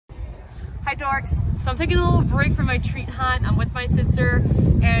Hi dorks. So I'm taking a little break from my treat hunt. I'm with my sister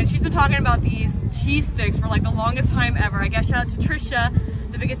and she's been talking about these cheese sticks for like the longest time ever. I guess shout out to Trisha,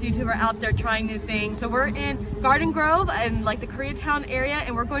 the biggest YouTuber out there trying new things. So we're in Garden Grove and like the Koreatown area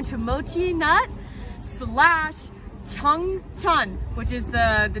and we're going to Mochi Nut / Chung Chun, which is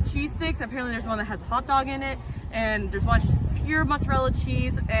the cheese sticks. Apparently there's one that has a hot dog in it and there's one just pure mozzarella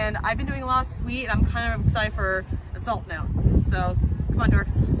cheese, and I've been doing a lot of sweet and I'm kind of excited for a salt now. So come on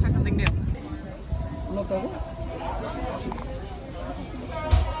dorks, let's try something new.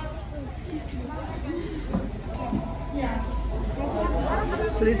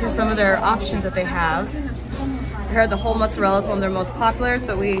 So these are some of their options that they have. I heard the whole mozzarella is one of their most populars,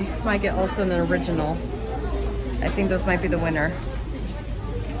 but we might get also an original. I think those might be the winner.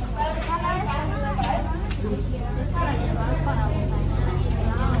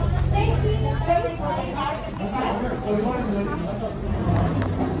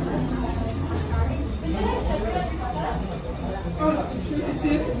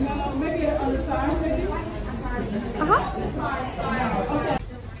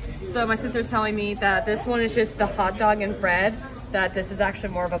 So my sister's telling me that this one is just the hot dog and bread, that this is actually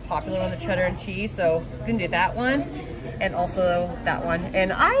more of a popular one, the cheddar and cheese, so we can do that one and also that one.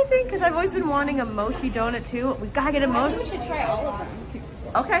 And I think, because I've always been wanting a mochi donut too, we gotta get a mochi. I think we should try all of them.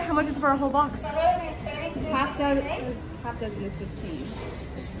 Okay, how much is it for a whole box? Half dozen is 15.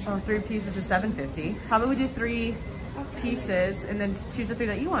 Oh, 3 pieces is $7.50. How about we do 3 pieces and then choose the 3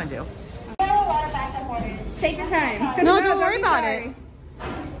 that you want to do? Take your time. No, don't worry about it.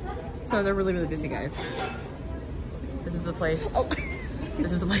 So they're really, really busy, guys. This is the place. Oh.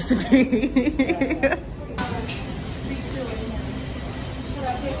 This is the place to be.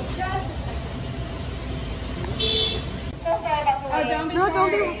 Oh, don't be no,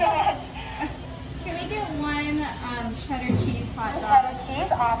 don't be. Can we get one cheddar cheese hot dog? Cheddar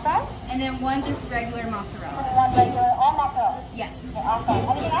cheese, awesome. And then one just regular mozzarella. One regular, all mozzarella. Yes. Okay, awesome.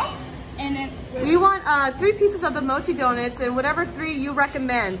 Anything else? And then We want 3 pieces of the mochi donuts and whatever 3 you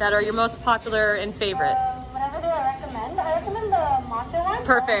recommend that are your most popular and favorite. Whatever do I recommend? I recommend the matcha one.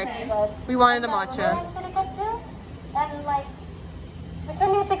 Perfect. Okay. We wanted a matcha. One's pretty good too. And like, which one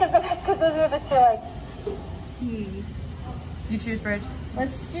do you think is the best? Because those are the 2 like. You choose, Bridge.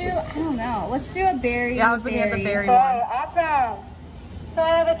 let's do, I don't know. Let's do a berry. Yeah, I was looking at the berry Okay, one. awesome. So I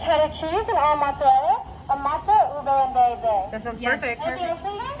have a cheddar cheese and all mozzarella, a matcha, ube, and berry. That sounds Yes, perfect. Anything else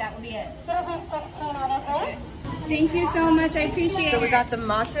for you guys? That would be it. It'll be 16 on your plate. Thank you so much. I appreciate it. So we got the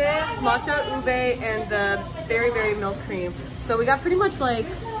matcha, ube, and the berry milk cream. So we got pretty much like,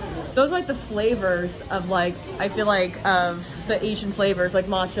 those are like the flavors of like, I feel like of the Asian flavors like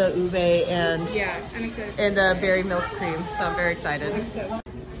matcha, ube, and Yeah, I'm excited. and the berry milk cream. So I'm very excited.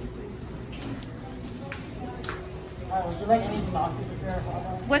 Would you like any sauces with your hot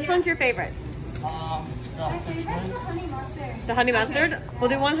dog? Which one's your favorite? My favorite's the honey mustard. The honey mustard? We'll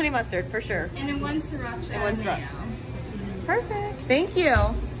do 1 honey mustard for sure. And then one sriracha. And one sriracha. mayo. Perfect. Thank you.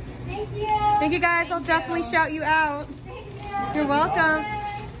 Thank you. Thank you guys. I'll definitely shout you out. Thank you. You're welcome.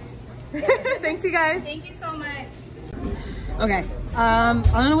 Thanks you guys. Thank you so much. Okay. I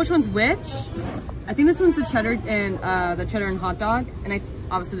don't know which one's which. I think this one's the cheddar and hot dog. And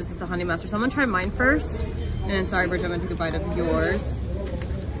obviously this is the honey mustard. So I'm gonna try mine first. And then sorry, Bridget, I'm gonna take a bite of yours.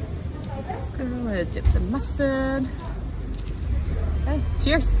 Let's go. I'm gonna dip the mustard. Okay,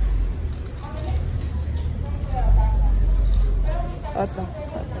 cheers. Oh, that's not.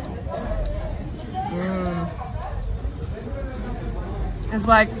 It's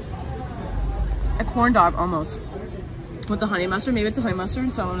like a corn dog almost with the honey mustard. Maybe it's a honey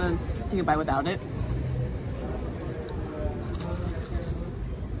mustard, so I'm gonna take a bite without it.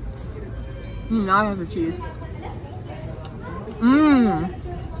 Now I have the cheese.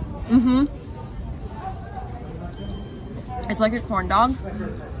 It's like a corn dog,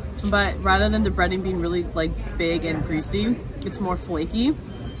 but rather than the breading being really like big and greasy, it's more flaky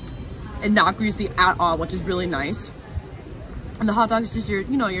and not greasy at all, which is really nice. And the hot dog is just your,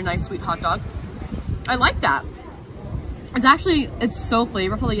 you know, your nice sweet hot dog. I like that. It's so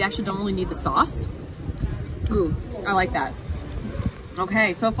flavorful that you actually don't really need the sauce. Ooh, I like that.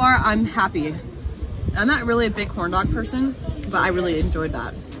 Okay, so far I'm happy. I'm not really a big corn dog person, but I really enjoyed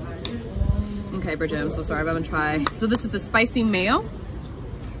that. Okay, Bridget, I'm so sorry, but I'm gonna try. So this is the spicy mayo.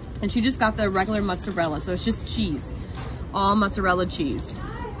 And she just got the regular mozzarella, so it's just cheese. All mozzarella cheese.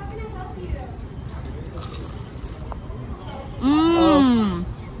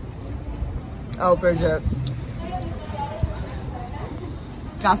 Oh, Bridget.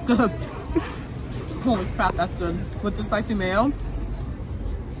 That's good. Holy crap, that's good. With the spicy mayo.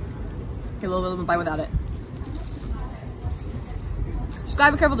 Get a little bit of a bite without it. Just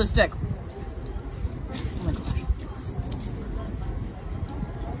gotta be careful with the stick.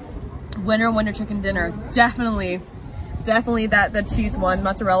 winner chicken dinner. Definitely that cheese one,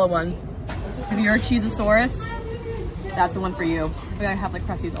 mozzarella one. If you're a cheeseosaurus, that's the one for you. But I have like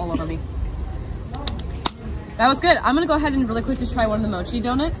crusties all over me. That was good. I'm gonna go ahead and really quick just try one of the mochi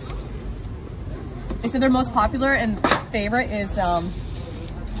donuts. They said their most popular and favorite is the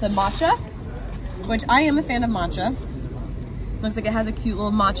matcha, which I am a fan of matcha. Looks like it has a cute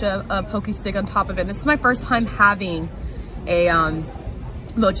little matcha pokey stick on top of it. This is my first time having a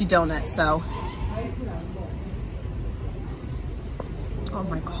mochi donut, so. Oh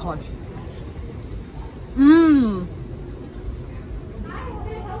my gosh. Mmm.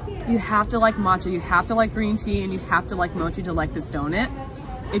 You have to like matcha, you have to like green tea, and you have to like mochi to like this donut.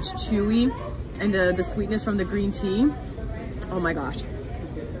 It's chewy, and the sweetness from the green tea. Oh my gosh.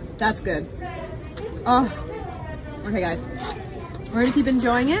 That's good. Oh. Okay guys. We're gonna keep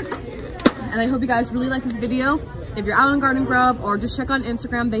enjoying it. And I hope you guys really like this video. If you're out in Garden Grove, or just check on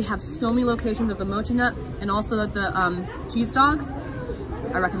Instagram, they have so many locations of the mochi nut and also the cheese dogs.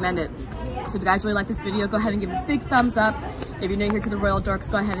 I recommend it. So if you guys really like this video, go ahead and give it a big thumbs up. If you're new here to the Royal Dorks,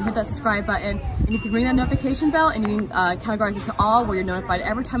 go ahead and hit that subscribe button. And you can ring that notification bell, and you can categorize it to all, where you're notified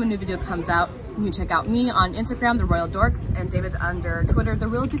every time a new video comes out. You can check out me on Instagram, the Royal Dorks, and David under Twitter, the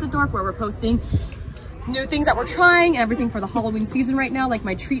Real Duke of Dork, where we're posting new things that we're trying, everything for the Halloween season right now, like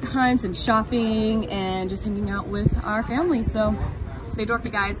my treat hunts and shopping and just hanging out with our family. So stay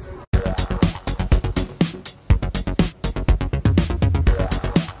dorky, guys.